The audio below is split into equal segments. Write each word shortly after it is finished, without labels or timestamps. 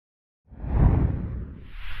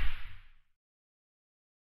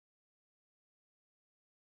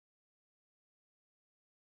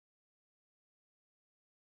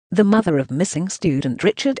The mother of missing student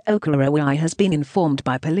Richard Okorogheye has been informed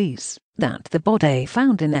by police that the body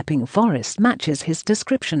found in Epping Forest matches his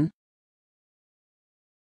description.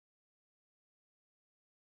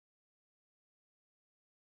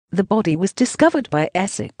 The body was discovered by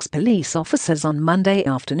Essex Police officers on Monday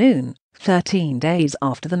afternoon, 13 days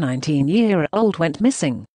after the 19-year-old went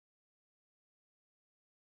missing.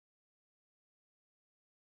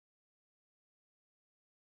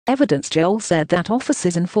 Evidence Joel said that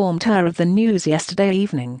officers informed her of the news yesterday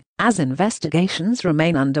evening, as investigations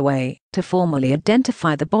remain underway to formally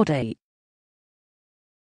identify the body.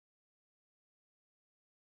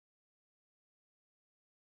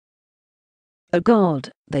 "Oh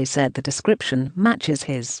God," they said, "the description matches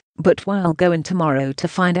his, but we'll go in tomorrow to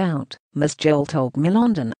find out," Ms. Joel told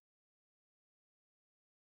MyLondon.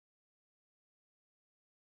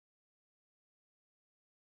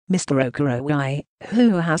 Mr. Okorogheye,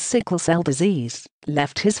 who has sickle cell disease,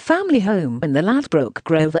 left his family home in the Ladbroke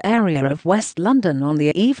Grove area of West London on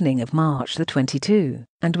the evening of March 22,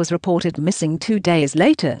 and was reported missing 2 days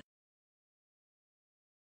later.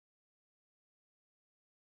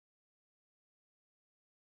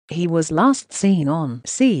 He was last seen on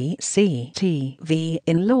CCTV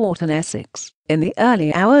in Loughton, Essex, in the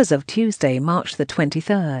early hours of Tuesday, March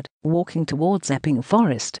 23, walking towards Epping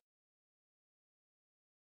Forest.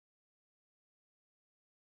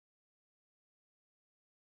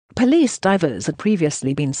 Police divers had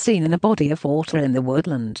previously been seen in a body of water in the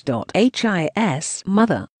woodland.His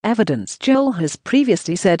mother, Evidence Joel, has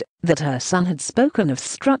previously said that her son had spoken of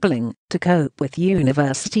struggling to cope with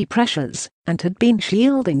university pressures and had been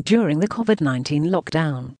shielding during the COVID-19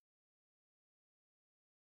 lockdown.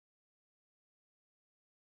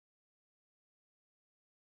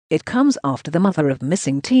 It comes after the mother of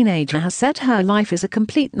missing teenager has said her life is a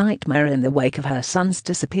complete nightmare in the wake of her son's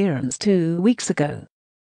disappearance 2 weeks ago.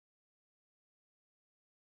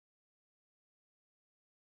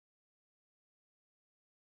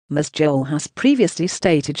 Ms. Joel has previously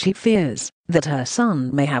stated she fears that her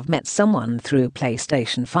son may have met someone through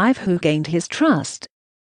PlayStation 5 who gained his trust.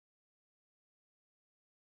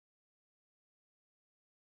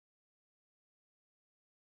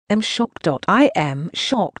 "I'm shocked. I am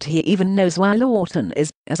shocked he even knows where Loughton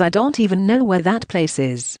is, as I don't even know where that place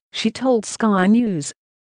is," she told Sky News.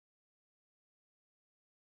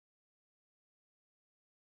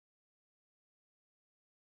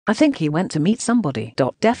 "I think he went to meet somebody.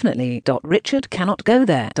 Definitely. Richard cannot go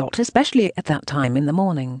there. Especially at that time in the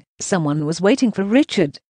morning. Someone was waiting for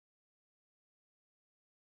Richard."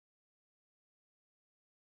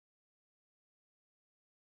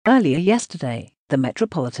 Earlier yesterday, the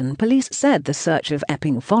Metropolitan Police said the search of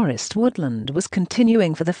Epping Forest woodland was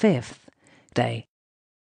continuing for the 5th day.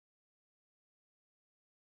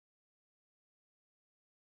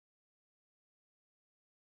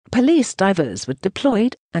 Police divers were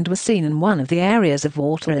deployed and were seen in one of the areas of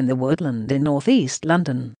water in the woodland in northeast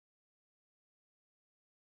London.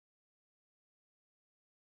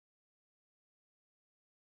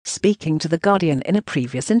 Speaking to The Guardian in a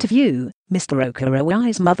previous interview, Mr.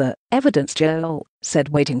 Okorogheye's mother, Evidence Joel, said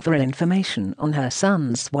waiting for information on her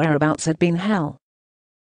son's whereabouts had been hell.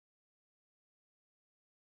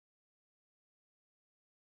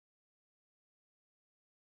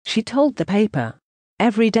 She told the paper,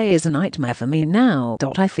 "Every day is a nightmare for me now.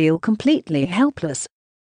 I feel completely helpless.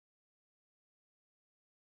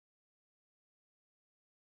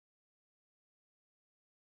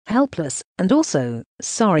 Helpless, and also,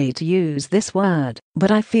 sorry to use this word, but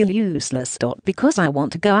I feel useless. Because I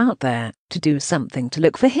want to go out there, to do something, to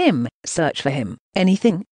look for him, search for him,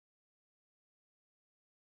 anything.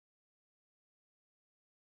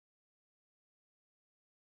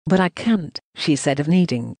 But I can't," she said, of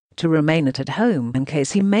needing to remain at home in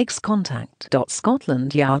case he makes contact.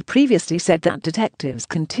 Scotland Yard previously said that detectives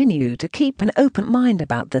continue to keep an open mind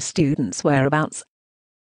about the student's whereabouts.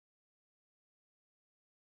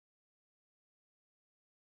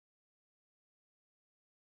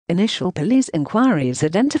 Initial police inquiries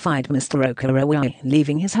identified Mr. Okorogheye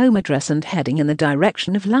leaving his home address and heading in the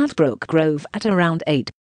direction of Ladbroke Grove at around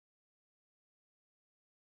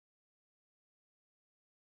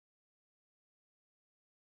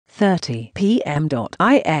 8:30 p.m.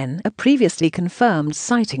 In a previously confirmed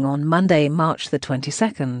sighting on Monday, March 22,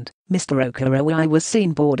 Mr. Okorogheye was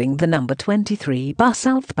seen boarding the number 23 bus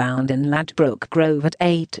southbound in Ladbroke Grove at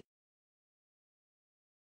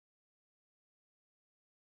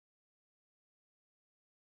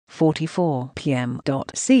 8:44 p.m.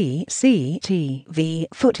 CCTV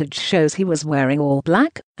footage shows he was wearing all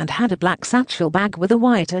black and had a black satchel bag with a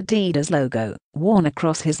white Adidas logo worn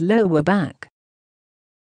across his lower back.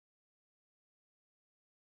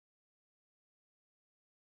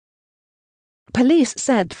 Police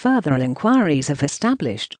said further inquiries have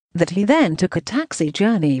established that he then took a taxi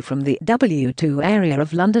journey from the W2 area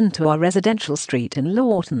of London to a residential street in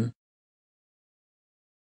Loughton.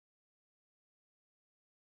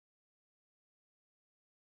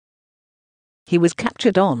 He was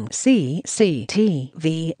captured on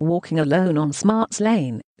CCTV walking alone on Smarts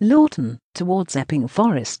Lane, Loughton, towards Epping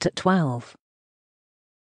Forest at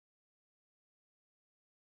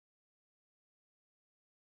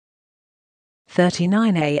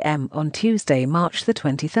 12:39 a.m. on Tuesday, March the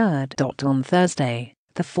 23rd. On Thursday,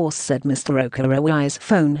 the force said Mr. Okorogheye's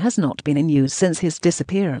phone has not been in use since his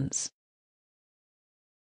disappearance.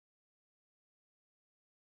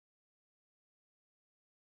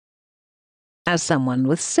 As someone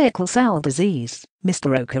with sickle cell disease,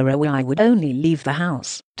 Mr. Okorogheye would only leave the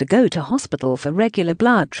house to go to hospital for regular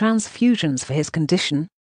blood transfusions for his condition.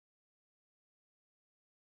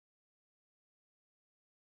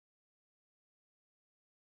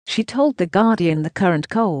 She told The Guardian the current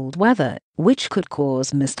cold weather, which could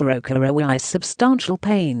cause Mr. Okorogheye's substantial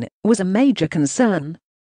pain, was a major concern.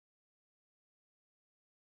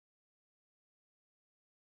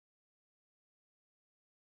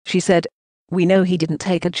 She said, "We know he didn't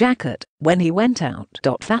take a jacket when he went out.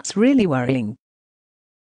 That's really worrying."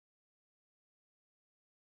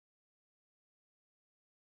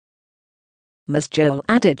 Ms. Joel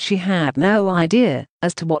added she had no idea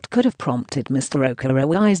as to what could have prompted Mr.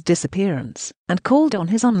 Okorogheye's disappearance, and called on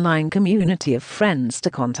his online community of friends to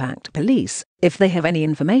contact police if they have any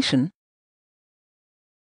information.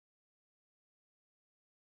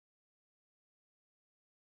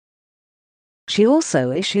 She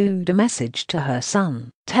also issued a message to her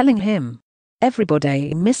son, telling him,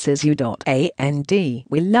 "Everybody misses you. And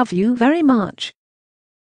we love you very much."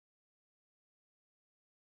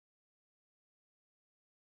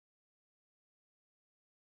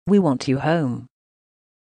 "We want you home."